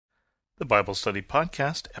The Bible Study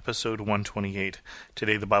Podcast, episode 128.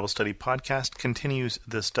 Today, the Bible Study Podcast continues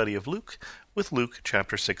the study of Luke with Luke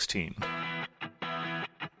chapter 16.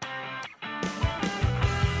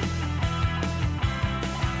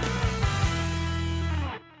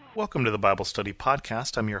 Welcome to the Bible Study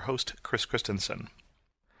Podcast. I'm your host, Chris Christensen.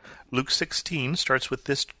 Luke 16 starts with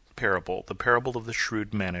this parable, the parable of the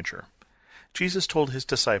shrewd manager. Jesus told his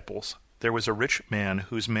disciples, "There was a rich man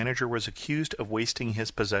whose manager was accused of wasting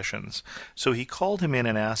his possessions. So he called him in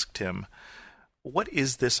and asked him, 'What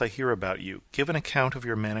is this I hear about you? Give an account of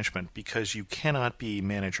your management, because you cannot be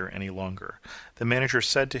manager any longer.' The manager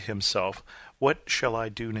said to himself, 'What shall I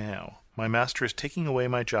do now? My master is taking away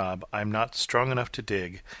my job. I am not strong enough to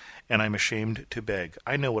dig, and I'm ashamed to beg.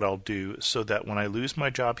 I know what I'll do, so that when I lose my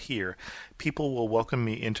job here, people will welcome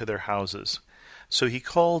me into their houses.' So he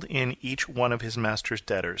called in each one of his master's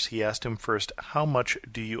debtors. He asked him first, 'How much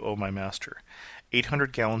do you owe my master?'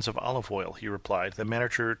 800 gallons of olive oil, he replied. The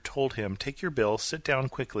manager told him, 'Take your bill, sit down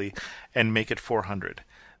quickly, and make it 400.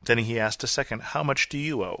 Then he asked a second, 'How much do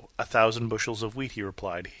you owe?' 1,000 bushels of wheat, he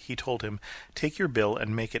replied. He told him, 'Take your bill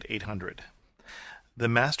and make it 800. The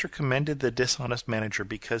master commended the dishonest manager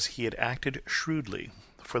because he had acted shrewdly.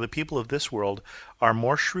 For the people of this world are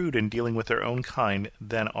more shrewd in dealing with their own kind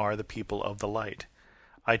than are the people of the light.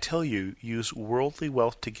 I tell you, use worldly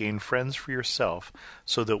wealth to gain friends for yourself,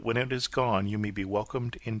 so that when it is gone you may be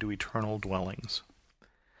welcomed into eternal dwellings.'"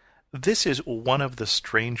 This is one of the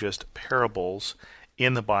strangest parables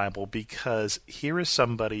in the Bible, because here is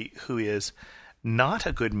somebody who is not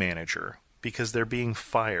a good manager because they're being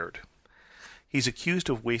fired. He's accused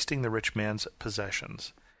of wasting the rich man's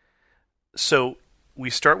possessions. So we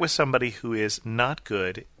start with somebody who is not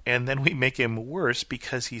good, and then we make him worse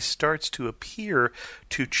because he starts to appear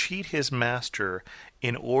to cheat his master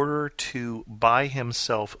in order to buy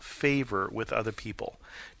himself favor with other people,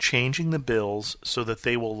 changing the bills so that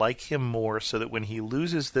they will like him more, so that when he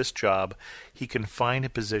loses this job, he can find a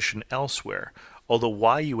position elsewhere. Although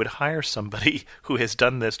why you would hire somebody who has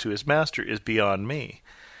done this to his master is beyond me.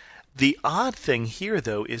 The odd thing here,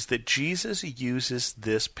 though, is that Jesus uses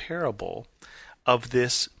this parable of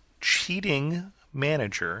this cheating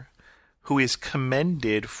manager who is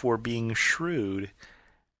commended for being shrewd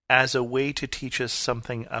as a way to teach us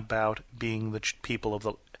something about being the people of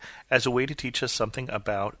the, as a way to teach us something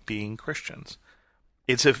about being Christians.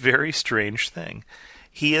 It's a very strange thing.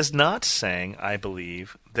 He is not saying, I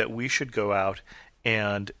believe, that we should go out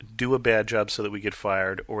and do a bad job so that we get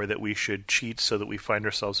fired, or that we should cheat so that we find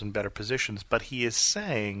ourselves in better positions, but he is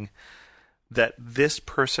saying that this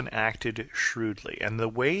person acted shrewdly. And the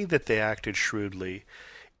way that they acted shrewdly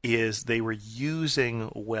is they were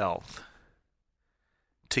using wealth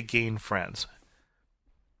to gain friends.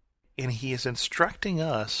 And he is instructing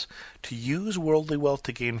us to use worldly wealth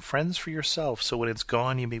to gain friends for yourself, so when it's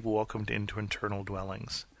gone you may be welcomed into eternal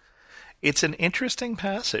dwellings. It's an interesting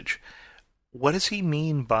passage. What does he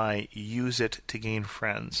mean by use it to gain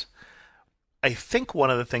friends? I think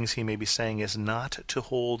one of the things he may be saying is not to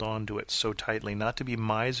hold on to it so tightly, not to be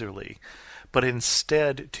miserly, but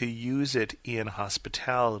instead to use it in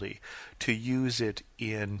hospitality, to use it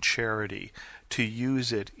in charity, to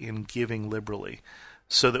use it in giving liberally,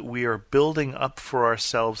 so that we are building up for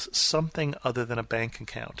ourselves something other than a bank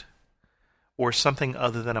account, or something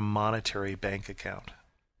other than a monetary bank account.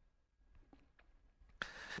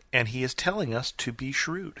 And he is telling us to be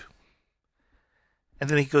shrewd. And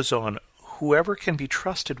then he goes on, "Whoever can be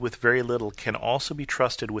trusted with very little can also be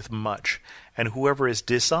trusted with much, and whoever is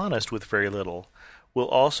dishonest with very little will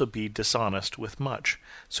also be dishonest with much.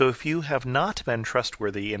 So if you have not been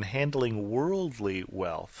trustworthy in handling worldly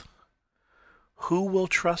wealth, who will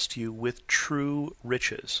trust you with true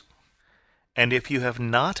riches? And if you have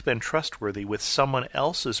not been trustworthy with someone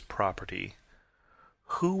else's property,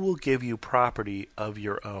 who will give you property of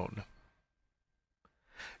your own?"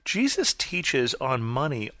 Jesus teaches on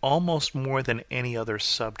money almost more than any other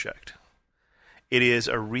subject. It is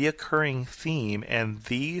a reoccurring theme, and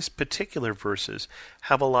these particular verses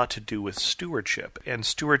have a lot to do with stewardship, and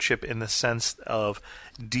stewardship in the sense of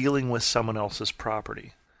dealing with someone else's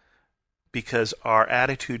property. Because our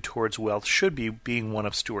attitude towards wealth should be being one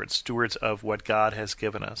of stewards of what God has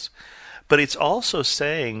given us. But it's also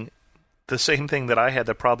saying the same thing that I had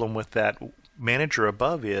the problem with that manager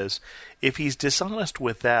above is, if he's dishonest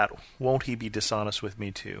with that, won't he be dishonest with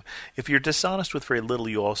me too? If you're dishonest with very little,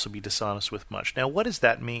 you'll also be dishonest with much. Now, what does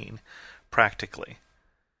that mean practically?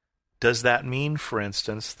 Does that mean, for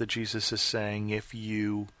instance, that Jesus is saying if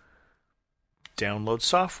you download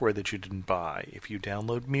software that you didn't buy, if you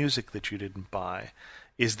download music that you didn't buy,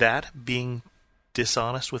 is that being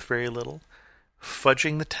dishonest with very little?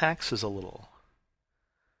 fudging the taxes a little,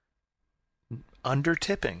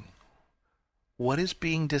 under-tipping. What is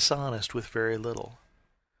being dishonest with very little?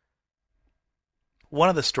 One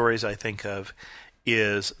of the stories I think of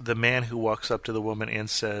is the man who walks up to the woman and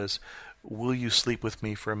says, "Will you sleep with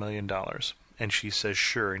me for $1 million?" And she says,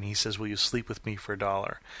 "Sure." And he says, "Will you sleep with me for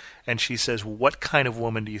 $1?" And she says, "What kind of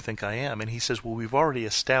woman do you think I am?" And he says, "Well, we've already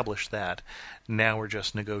established that. Now we're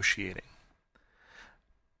just negotiating."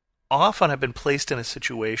 Often I've been placed in a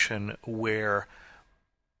situation where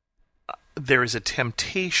there is a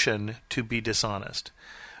temptation to be dishonest.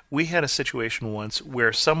 We had a situation once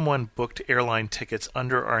where someone booked airline tickets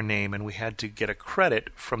under our name, and we had to get a credit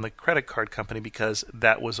from the credit card company because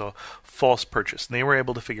that was a false purchase. And they were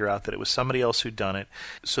able to figure out that it was somebody else who'd done it,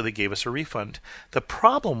 so they gave us a refund. The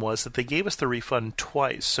problem was that they gave us the refund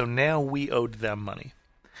twice, so now we owed them money.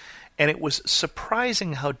 And it was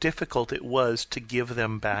surprising how difficult it was to give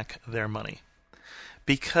them back their money.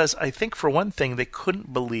 Because I think, for one thing, they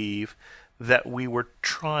couldn't believe that we were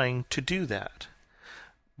trying to do that.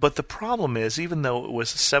 But the problem is, even though it was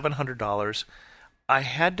 $700, I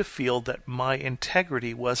had to feel that my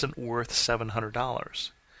integrity wasn't worth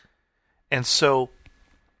 $700. And so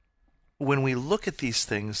when we look at these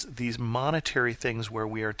things, these monetary things where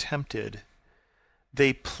we are tempted,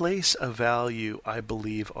 they place a value, I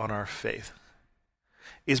believe, on our faith.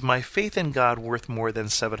 Is my faith in God worth more than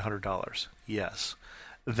 $700? Yes.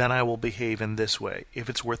 Then I will behave in this way. If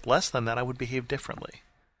it's worth less than that, I would behave differently.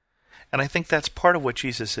 And I think that's part of what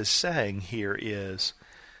Jesus is saying here is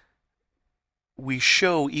we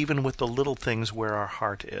show even with the little things where our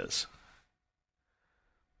heart is.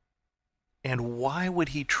 And why would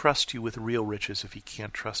he trust you with real riches if he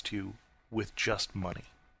can't trust you with just money?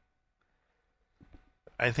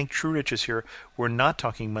 I think true riches here, we're not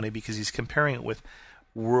talking money because he's comparing it with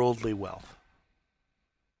worldly wealth.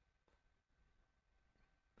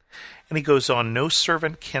 And he goes on, "No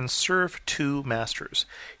servant can serve two masters.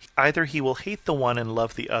 Either he will hate the one and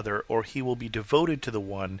love the other, or he will be devoted to the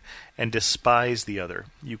one and despise the other.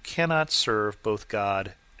 You cannot serve both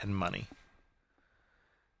God and money."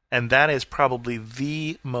 And that is probably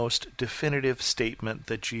the most definitive statement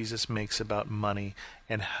that Jesus makes about money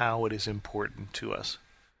and how it is important to us.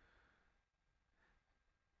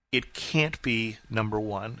 It can't be number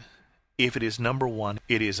one. If it is number one,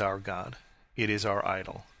 it is our God. It is our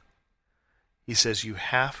idol. He says you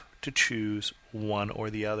have to choose one or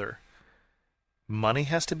the other. Money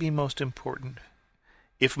has to be most important.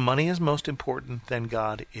 If money is most important, then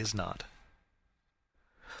God is not.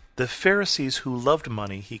 The Pharisees who loved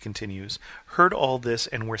money, he continues, heard all this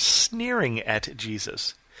and were sneering at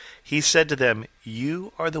Jesus. He said to them,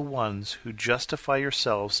 "You are the ones who justify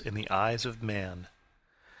yourselves in the eyes of man.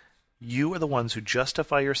 You are the ones who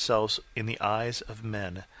justify yourselves in the eyes of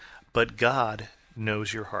men, but God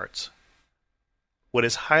knows your hearts. What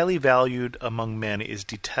is highly valued among men is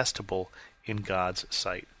detestable in God's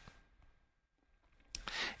sight."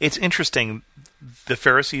 It's interesting, the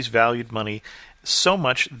Pharisees valued money so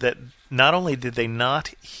much that not only did they not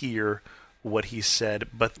hear what he said,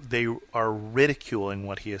 but they are ridiculing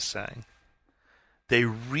what he is saying. They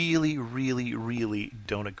really, really, really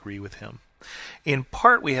don't agree with him. In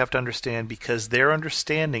part, we have to understand because their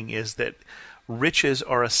understanding is that riches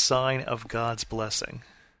are a sign of God's blessing.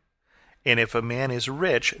 And if a man is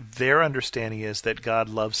rich, their understanding is that God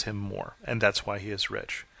loves him more, and that's why he is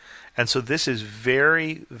rich. And so this is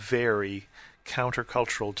very, very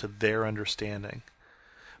countercultural to their understanding.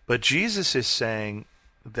 But Jesus is saying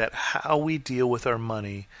that how we deal with our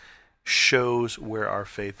money shows where our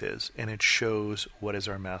faith is, and it shows what is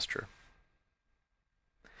our master.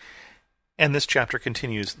 And this chapter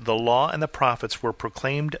continues, "The law and the prophets were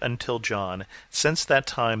proclaimed until John. Since that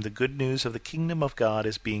time, the good news of the kingdom of God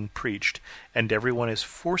is being preached, and everyone is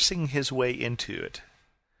forcing his way into it.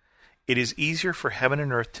 It is easier for heaven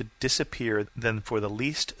and earth to disappear than for the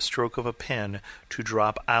least stroke of a pen to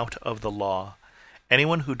drop out of the law.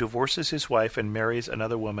 Anyone who divorces his wife and marries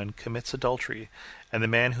another woman commits adultery, and the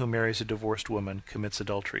man who marries a divorced woman commits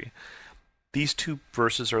adultery." These two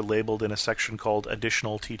verses are labeled in a section called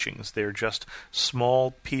Additional Teachings. They're just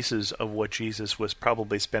small pieces of what Jesus was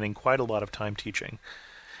probably spending quite a lot of time teaching.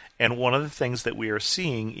 And one of the things that we are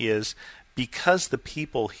seeing is because the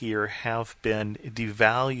people here have been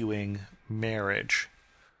devaluing marriage,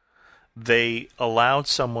 they allowed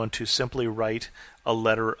someone to simply write a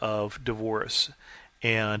letter of divorce.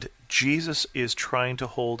 And Jesus is trying to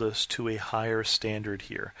hold us to a higher standard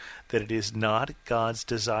here, that it is not God's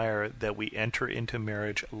desire that we enter into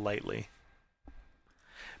marriage lightly.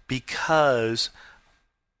 Because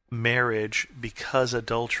marriage, because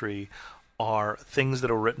adultery, are things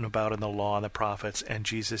that are written about in the law and the prophets, and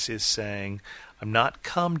Jesus is saying, I'm not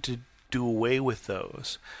come to do away with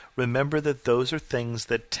those. Remember that those are things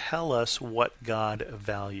that tell us what God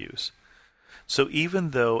values. So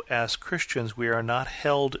even though as Christians we are not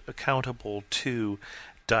held accountable to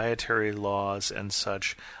dietary laws and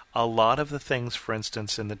such, a lot of the things, for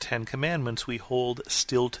instance, in the Ten Commandments we hold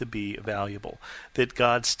still to be valuable, that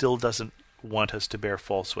God still doesn't want us to bear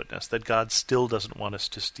false witness, that God still doesn't want us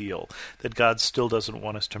to steal, that God still doesn't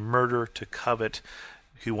want us to murder, to covet.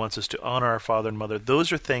 He wants us to honor our father and mother.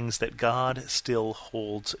 Those are things that God still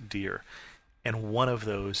holds dear, and one of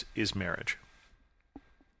those is marriage.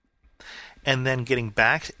 And then getting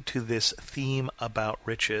back to this theme about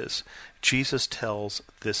riches, Jesus tells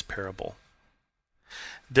this parable.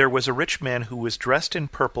 There was a rich man who was dressed in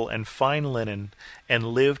purple and fine linen,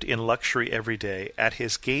 and lived in luxury every day. At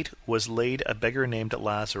his gate was laid a beggar named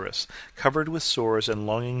Lazarus, covered with sores and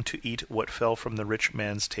longing to eat what fell from the rich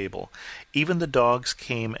man's table. Even the dogs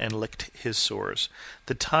came and licked his sores.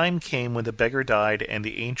 The time came when the beggar died, and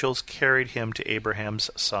the angels carried him to Abraham's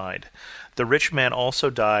side. The rich man also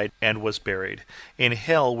died and was buried. In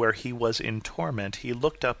hell, where he was in torment, he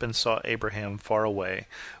looked up and saw Abraham far away,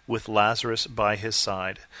 with Lazarus by his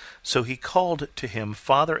side. So he called to him,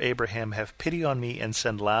 Father Abraham, have pity on me, and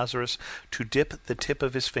send Lazarus to dip the tip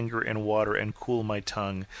of his finger in water and cool my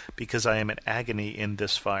tongue, because I am in agony in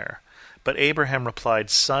this fire. But Abraham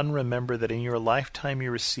replied, Son, remember that in your lifetime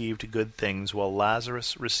you received good things, while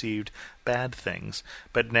Lazarus received bad things.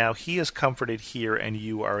 But now he is comforted here, and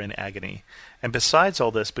you are in agony. And besides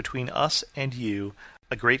all this, between us and you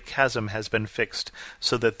a great chasm has been fixed,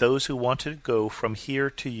 so that those who want to go from here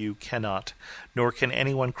to you cannot, nor can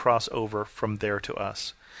anyone cross over from there to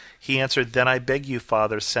us. He answered, Then I beg you,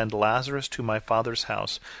 Father, send Lazarus to my father's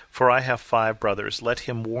house, for I have 5 brothers. Let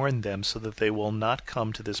him warn them, so that they will not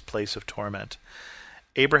come to this place of torment.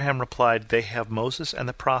 Abraham replied, They have Moses and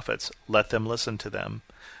the prophets. Let them listen to them.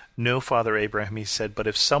 No, Father Abraham, he said, but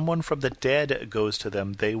if someone from the dead goes to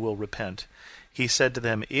them, they will repent. He said to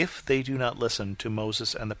them, If they do not listen to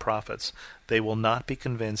Moses and the prophets, they will not be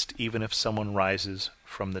convinced, even if someone rises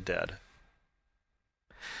from the dead.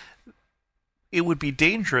 It would be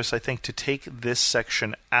dangerous, I think, to take this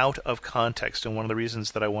section out of context, and one of the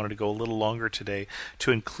reasons that I wanted to go a little longer today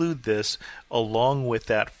to include this along with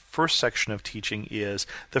that first section of teaching is,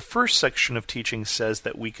 the first section of teaching says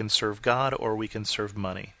that we can serve God or we can serve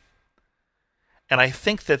money. And I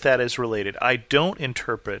think that that is related. I don't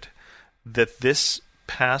interpret that this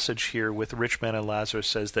passage here with rich man and Lazarus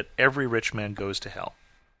says that every rich man goes to hell,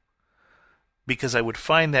 because I would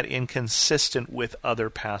find that inconsistent with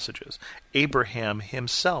other passages. Abraham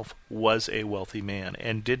himself was a wealthy man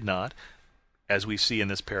and did not, as we see in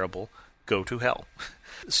this parable, go to hell.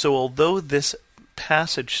 So although this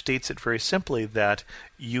passage states it very simply that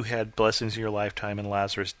you had blessings in your lifetime and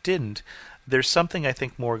Lazarus didn't, there's something I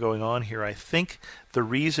think more going on here. I think the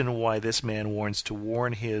reason why this man wants to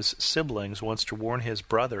warn his siblings, wants to warn his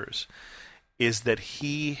brothers, is that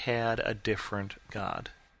he had a different God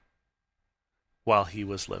while he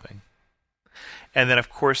was living. And then, of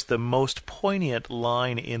course, the most poignant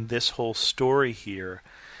line in this whole story here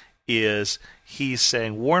is he's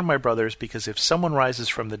saying, warn my brothers, because if someone rises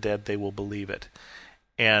from the dead, they will believe it.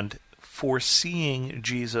 And foreseeing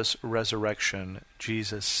Jesus' resurrection,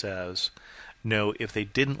 Jesus says, no, if they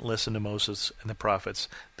didn't listen to Moses and the prophets,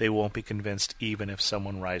 they won't be convinced even if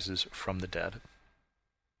someone rises from the dead.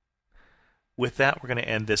 With that, we're going to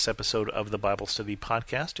end this episode of the Bible Study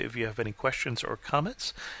Podcast. If you have any questions or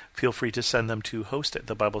comments, feel free to send them to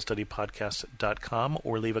host@thebiblestudypodcast.com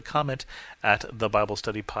or leave a comment at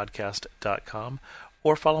thebiblestudypodcast.com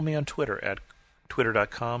or follow me on Twitter at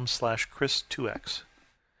twitter.com/Chris2X.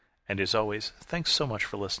 And as always, thanks so much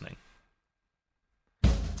for listening.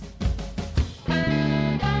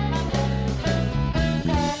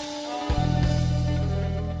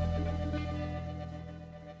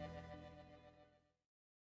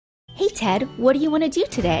 Hey, Ted, what do you want to do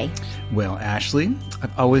today? Well, Ashley,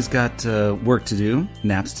 I've always got work to do,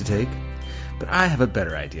 naps to take, but I have a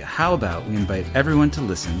better idea. How about we invite everyone to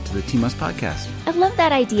listen to the Team Us podcast? I love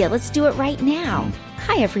that idea. Let's do it right now.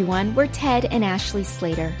 Hi, everyone. We're Ted and Ashley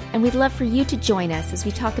Slater, and we'd love for you to join us as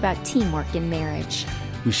we talk about teamwork in marriage.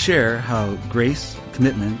 We share how grace,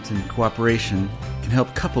 commitment, and cooperation can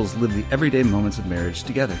help couples live the everyday moments of marriage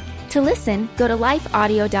together. To listen, go to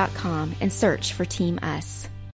lifeaudio.com and search for Team Us.